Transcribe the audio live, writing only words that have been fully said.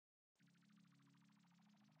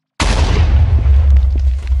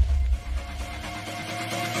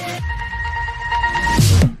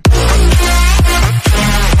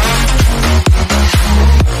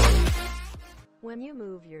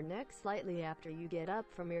slightly after you get up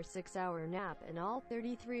from your 6-hour nap and all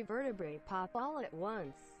 33 vertebrae pop all at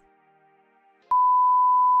once.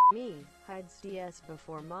 Me hides DS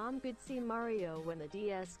before mom could see Mario when the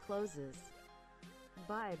DS closes.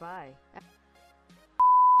 Bye bye.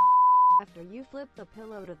 After you flip the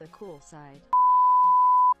pillow to the cool side.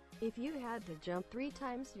 If you had to jump 3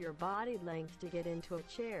 times your body length to get into a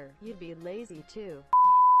chair, you'd be lazy too.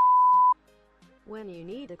 When you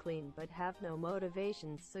need to clean but have no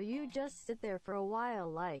motivation, so you just sit there for a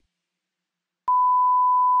while like,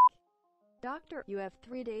 "Doctor, you have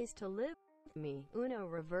 3 days to live." Me, Uno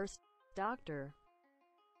reverse. Doctor,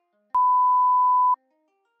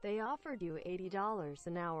 they offered you $80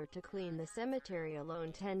 an hour to clean the cemetery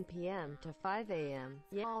alone 10 p.m. to 5 a.m.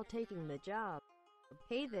 Y'all taking the job.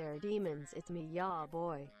 Hey there demons, it's me, ya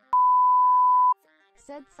boy.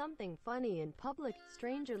 Said something funny in public,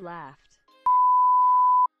 stranger laughed.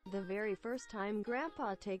 The very first time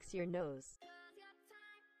grandpa takes your nose.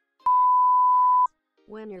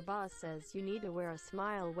 When your boss says you need to wear a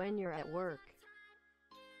smile when you're at work.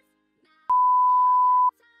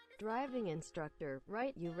 Driving instructor,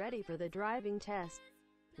 right, you ready for the driving test?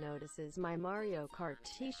 Notices my Mario Kart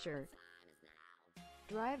t-shirt.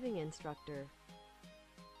 Driving instructor.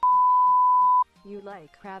 You like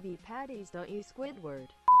Krabby Patties, don't you, Squidward?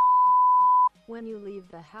 When you leave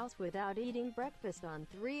the house without eating breakfast on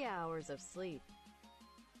 3 hours of sleep.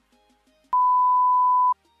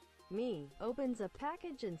 Me opens a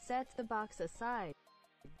package and sets the box aside.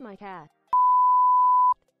 My cat.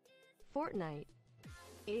 Fortnite,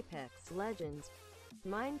 Apex Legends,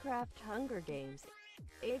 Minecraft, Hunger Games,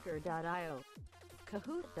 Ager.io,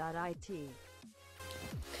 Kahoot.it.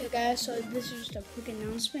 Okay guys, so this is just a quick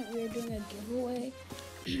announcement. We are doing a giveaway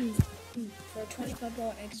for a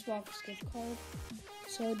 $25 Xbox gift card.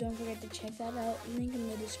 So don't forget to check that out. Link in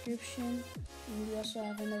the description. And we also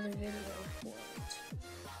have another video for it.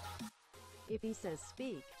 If he says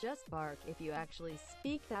speak, just bark. If you actually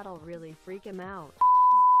speak, that'll really freak him out.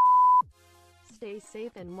 Stay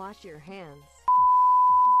safe and wash your hands.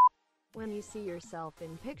 When you see yourself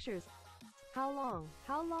in pictures, how long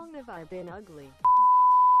have I been ugly?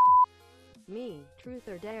 Me, truth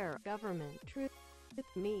or dare, government, truth.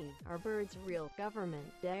 Me, are birds real,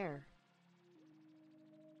 government, dare.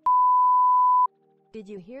 Did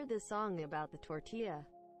you hear this song about the tortilla?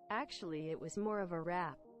 Actually, it was more of a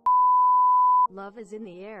rap. Love is in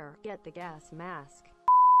the air, get the gas mask.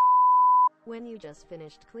 When you just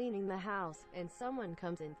finished cleaning the house, and someone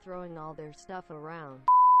comes in throwing all their stuff around.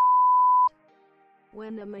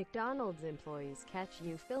 When the McDonald's employees catch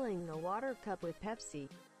you filling a water cup with Pepsi.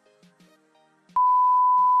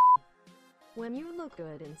 When you look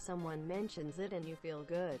good and someone mentions it and you feel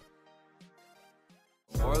good.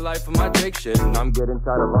 More life of my Drake shit, and I'm getting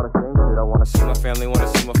tired of all the same shit. I wanna see my family, wanna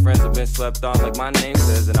see my friends. I've been slept on like my name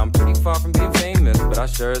says, and I'm pretty far from being famous, but I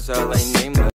sure as hell ain't nameless.